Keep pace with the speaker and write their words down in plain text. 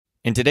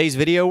In today's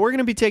video, we're going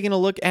to be taking a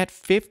look at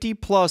 50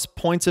 plus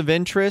points of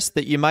interest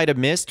that you might have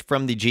missed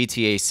from the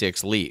GTA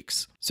 6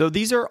 leaks. So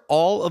these are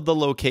all of the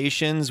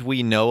locations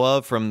we know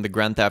of from the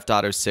Grand Theft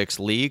Auto 6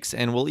 leaks,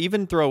 and we'll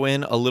even throw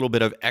in a little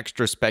bit of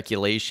extra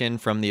speculation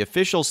from the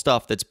official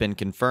stuff that's been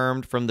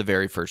confirmed from the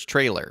very first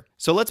trailer.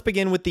 So let's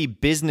begin with the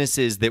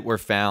businesses that were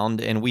found,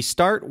 and we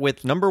start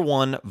with number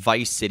 1,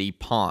 Vice City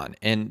Pawn.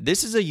 And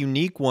this is a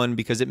unique one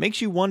because it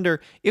makes you wonder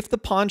if the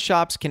pawn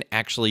shops can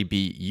actually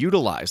be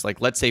utilized.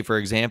 Like, let's say, for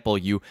example,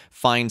 you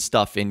find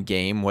stuff in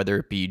game, whether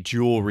it be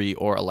jewelry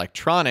or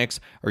electronics,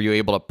 are you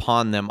able to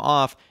pawn them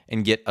off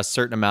and get a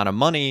certain amount of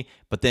money,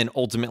 but then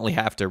ultimately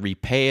have to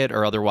repay it,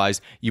 or otherwise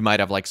you might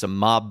have like some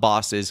mob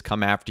bosses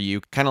come after you,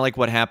 kind of like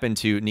what happened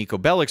to Nico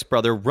Bellic's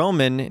brother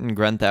Roman in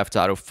Grand Theft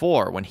Auto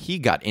 4 when he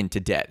got into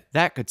debt.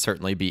 That could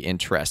certainly be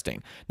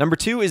interesting. Number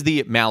 2 is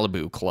the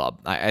Malibu Club.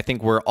 I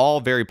think we're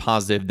all very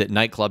positive that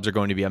nightclubs are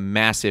going to be a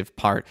massive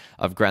part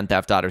of Grand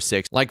Theft Auto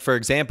 6. Like, for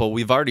example,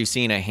 we've already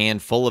seen a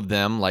handful of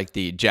them, like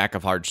the Jack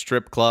of Hearts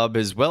Strip Club,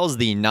 as well as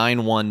the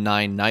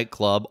 919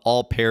 nightclub,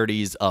 all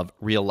parodies of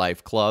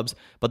real-life clubs.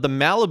 But the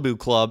Malibu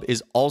Club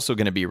is also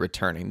going to be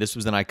returning. This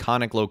was an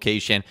iconic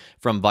location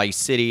from Vice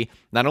City.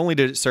 Not only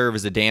did it serve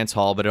as a dance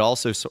hall, but it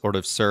also sort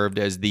of served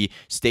as the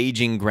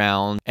staging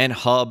ground and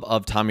hub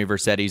of Tommy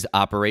Vercetti's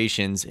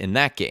operations in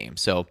that game.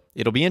 So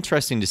it'll be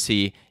interesting to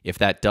see if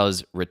that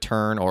does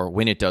return or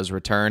when it does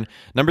return.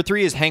 Number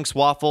 3 is Hank's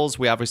Waffles.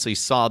 We obviously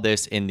saw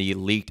this in the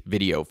leaked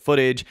video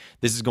footage.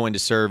 This is going to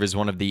serve as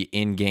one of the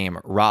in-game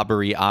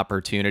robbery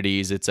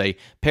opportunities. It's a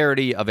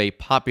parody of a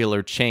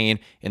popular chain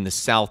in the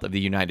south of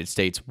the United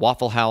States,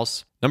 Waffle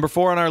House. Number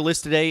 4 on our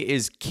list today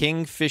is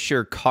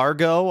Kingfisher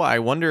Cargo. I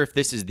wonder if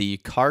this is the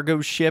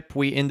cargo ship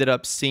we ended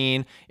up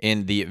seeing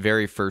in the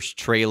very first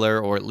trailer,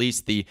 or at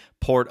least the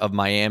port of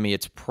Miami.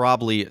 It's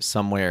probably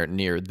somewhere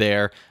near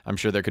there. I'm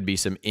sure there could be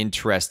some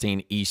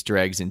interesting Easter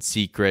eggs and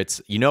secrets.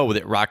 You know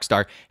that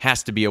Rockstar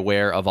has to be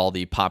aware of all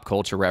the pop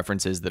culture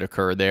references that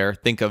occur there.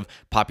 Think of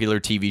popular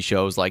TV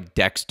shows like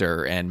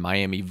Dexter and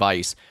Miami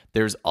Vice.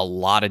 There's a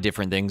lot of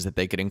different things that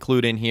they could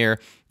include in here.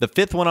 The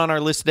 5th one on our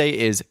list today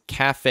is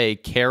Cafe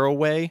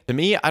Caraway. To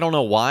me, I don't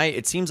know why,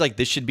 it seems like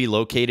this should be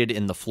located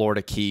in the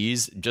Florida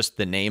Keys. Just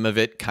the name of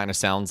it kind of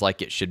sounds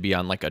like it should be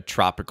on like a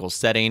tropical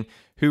setting.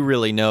 Who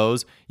really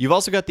knows? You've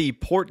also got the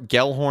Port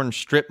Gellhorn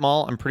Strip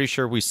Mall. I'm pretty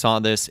sure we saw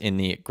this in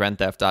the Grand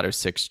Theft Auto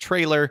 6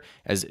 trailer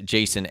as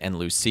Jason and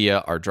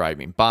Lucia are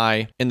driving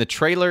by. In the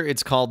trailer,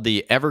 it's called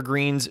the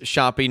Evergreens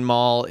Shopping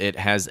Mall. It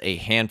has a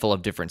handful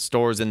of different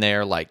stores in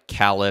there like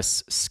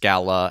Callus,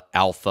 Scala,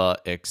 Alpha,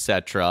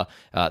 etc.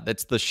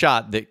 That's the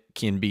shot that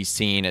can be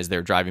seen as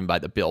they're driving by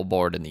the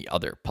billboard and the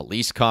other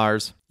police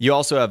cars. You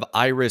also have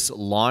Iris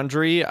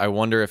Laundry. I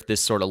wonder if this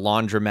sort of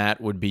laundromat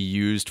would be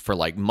used for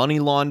like money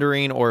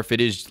laundering, or if it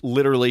is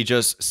literally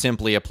just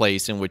simply a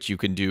place in which you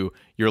can do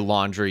your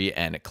laundry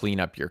and clean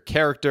up your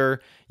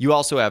character. You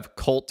also have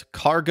Colt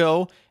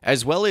Cargo,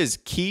 as well as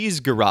Keys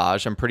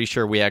Garage. I'm pretty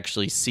sure we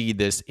actually see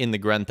this in the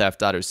Grand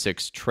Theft Auto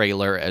 6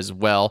 trailer as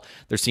well.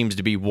 There seems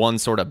to be one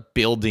sort of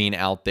building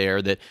out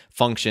there that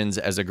functions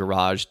as a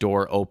garage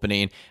door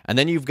opening. And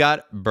then you've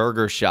got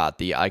Burger Shot,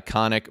 the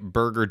iconic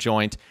burger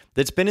joint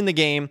that's been in the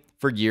game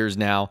for years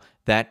now.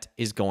 That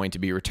is going to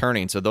be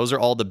returning. So those are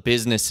all the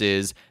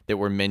businesses that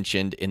were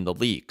mentioned in the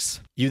leaks.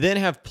 You then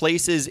have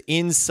places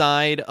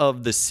inside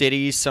of the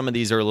city. Some of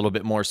these are a little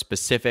bit more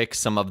specific.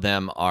 Some of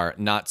them are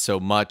not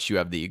so much. You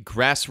have the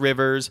Grass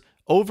Rivers,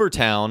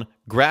 Overtown,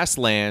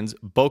 Grasslands,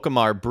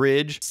 Bocamar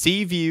Bridge,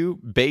 Seaview,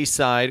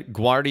 Bayside,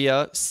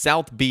 Guardia,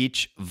 South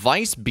Beach,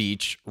 Vice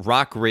Beach,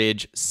 Rock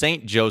Ridge,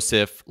 St.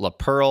 Joseph, La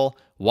Pearl,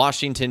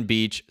 Washington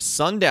Beach,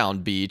 Sundown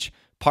Beach,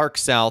 Park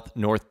South,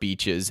 North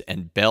Beaches,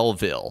 and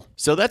Belleville.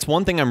 So that's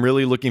one thing I'm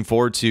really looking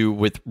forward to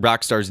with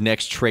Rockstar's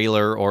next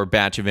trailer or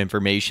batch of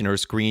information or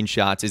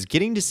screenshots, is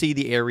getting to see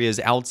the areas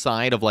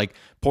outside of like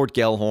Port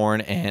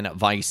Gellhorn and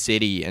Vice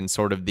City and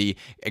sort of the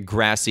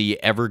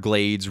grassy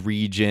Everglades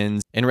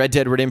regions. In Red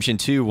Dead Redemption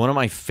 2, one of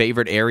my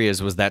favorite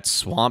areas was that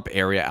swamp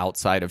area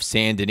outside of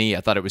Saint Denis.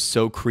 I thought it was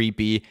so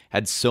creepy,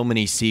 had so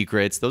many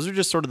secrets. Those are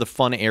just sort of the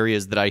fun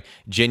areas that I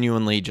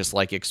genuinely just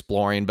like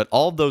exploring. But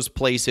all of those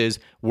places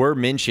were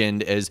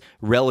mentioned as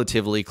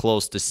relatively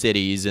close to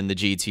cities in the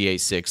GTA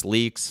 6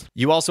 leaks.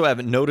 You also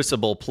have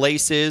noticeable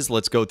places.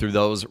 Let's go through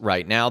those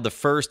right now. The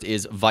first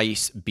is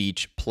Vice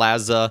Beach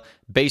Plaza.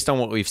 Based on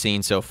what we've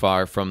seen so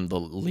far from the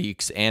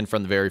leaks and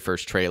from the very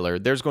first trailer,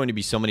 there's going to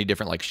be so many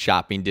different like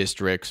shopping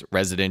districts,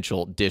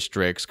 residential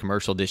districts,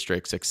 commercial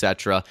districts,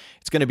 etc.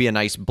 It's going to be a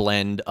nice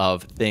blend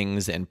of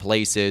things and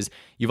places.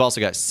 You've also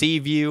got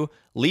Seaview,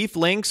 Leaf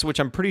Links, which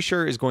I'm pretty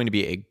sure is going to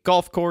be a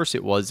golf course.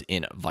 It was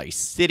in Vice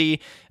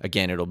City.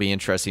 Again, it'll be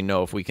interesting to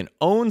know if we can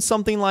own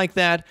something like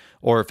that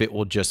or if it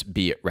will just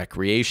be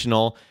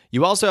recreational.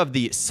 You also have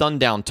the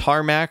Sundown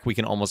Tarmac. We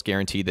can almost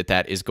guarantee that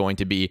that is going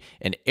to be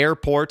an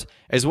airport,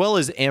 as well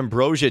as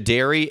Ambrosia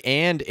Dairy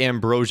and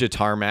Ambrosia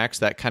Tarmacs.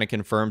 That kind of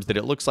confirms that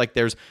it looks like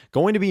there's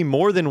going to be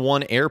more than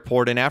one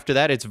airport, and after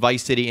that, it's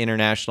Vice City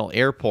International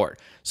Airport.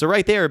 So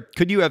right there,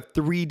 could you have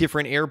 3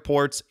 different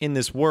airports in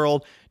this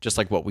world, just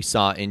like what we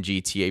saw in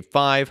GTA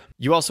 5?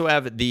 You also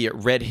have the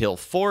Red Hill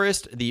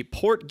Forest, the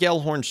Port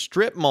Gellhorn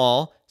Strip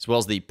Mall, as well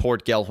as the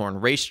Port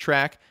Gellhorn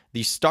Racetrack,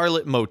 the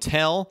Starlit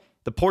Motel,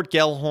 the Port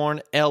Gellhorn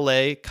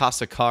LA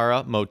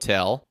Casacara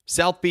Motel,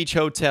 South Beach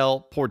Hotel,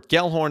 Port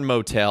Gellhorn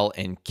Motel,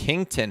 and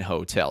Kington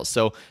Hotel.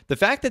 So the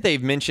fact that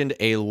they've mentioned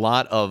a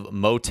lot of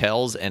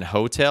motels and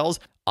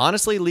hotels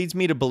honestly leads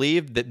me to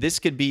believe that this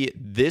could be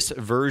this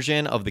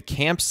version of the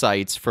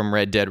campsites from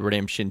Red Dead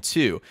Redemption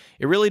 2.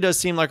 It really does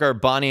seem like our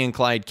Bonnie and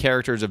Clyde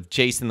characters of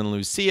Jason and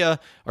Lucia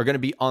are going to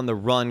be on the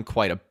run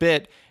quite a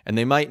bit, and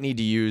they might need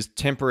to use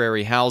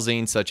temporary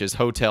housing such as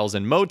hotels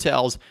and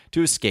motels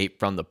to escape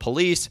from the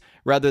police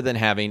rather than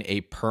having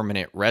a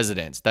permanent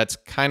residence. That's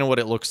kind of what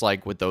it looks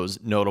like with those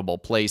notable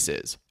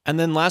places. And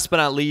then last but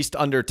not least,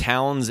 under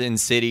towns and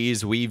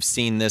cities, we've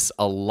seen this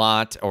a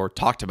lot, or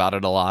talked about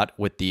it a lot,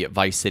 with the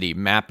Vice City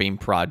mapping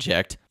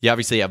project. You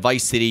obviously have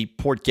Vice City,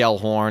 Port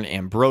Gellhorn,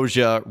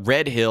 Ambrosia,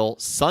 Red Hill,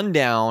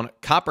 Sundown,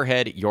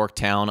 Copperhead,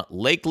 Yorktown,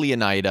 Lake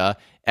Leonida,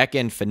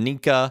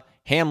 Ekin-Fanica,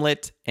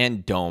 Hamlet,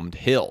 and Domed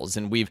Hills.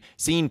 And we've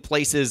seen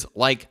places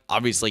like,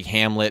 obviously,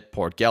 Hamlet,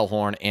 Port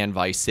Gellhorn, and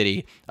Vice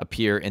City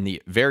appear in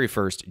the very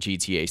first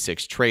GTA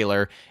 6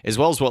 trailer, as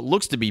well as what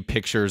looks to be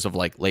pictures of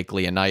like Lake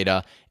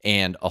Leonida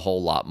and a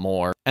whole lot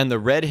more. And the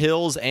Red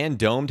Hills and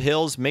Domed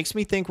Hills makes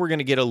me think we're going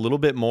to get a little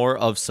bit more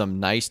of some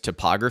nice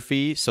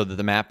topography so that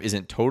the map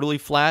isn't totally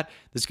flat.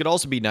 This could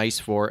also be nice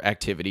for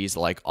activities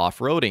like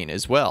off-roading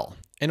as well.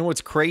 And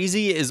what's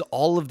crazy is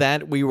all of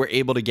that we were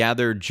able to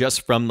gather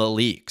just from the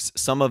leaks.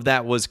 Some of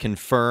that was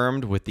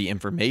confirmed with the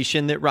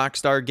information that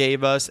Rockstar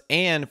gave us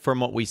and from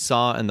what we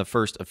saw in the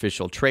first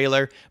official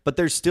trailer, but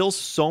there's still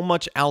so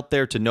much out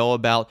there to know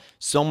about,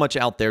 so much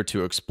out there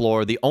to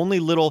explore. The only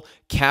little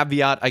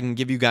caveat I can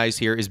give you guys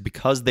here is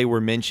because they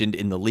were mentioned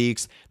in the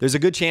leaks, there's a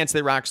good chance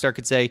that Rockstar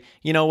could say,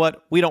 you know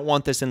what, we don't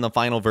want this in the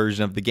final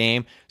version of the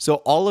game. So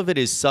all of it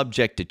is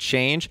subject to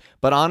change.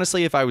 But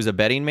honestly, if I was a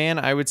betting man,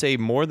 I would say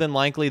more than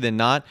likely than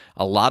not,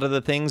 a lot of the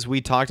things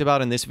we talked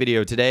about in this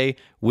video today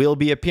will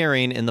be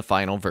appearing in the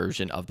final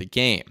version of the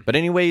game. But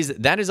anyways,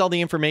 that is all the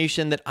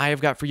information that I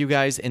have got for you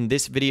guys in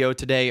this video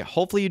today.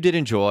 Hopefully you did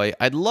enjoy.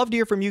 I'd love to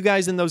hear from you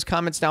guys in those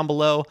comments down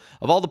below.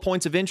 Of all the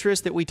points of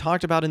interest that we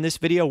talked about in this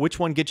video, which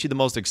one gets you the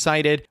most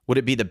excited? Would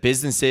it be the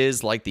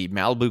businesses like the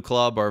Malibu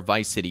Club or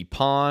Vice City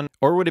Pawn?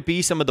 Or would it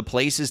be some of the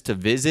places to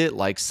visit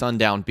like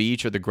Sundown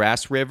Beach or the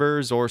Grass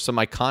Rivers, or some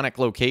iconic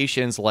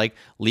locations like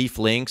Leaf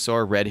Links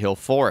or Red Hill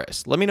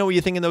Forest? Let me know what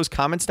you think in those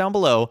comments down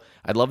below.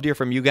 I'd love to hear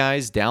from you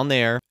guys down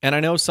there. And I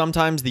know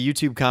sometimes the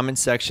YouTube comment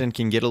section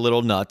can get a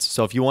little nuts,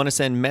 so if you want to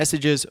send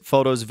messages,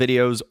 photos,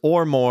 videos,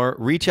 or more,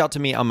 reach out to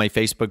me on my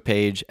Facebook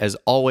page. As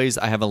always,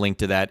 I have a link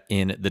to that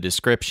in the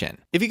description.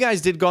 If you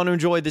guys did go on to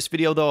enjoy this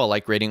video though, a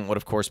like rating would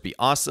of course be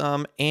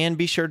awesome, and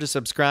be sure to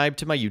subscribe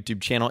to my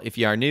YouTube channel if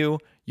you are new.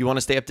 You want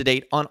to stay up to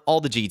date on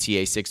all the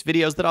GTA 6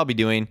 videos that I'll be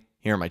doing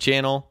here on my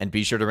channel, and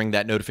be sure to ring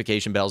that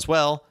notification bell as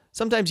well.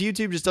 Sometimes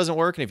YouTube just doesn't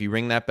work, and if you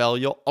ring that bell,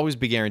 you'll always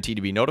be guaranteed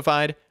to be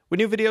notified when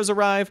new videos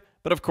arrive.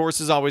 But of course,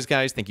 as always,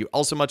 guys, thank you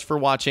all so much for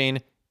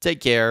watching.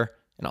 Take care,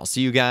 and I'll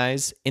see you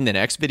guys in the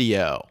next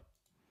video.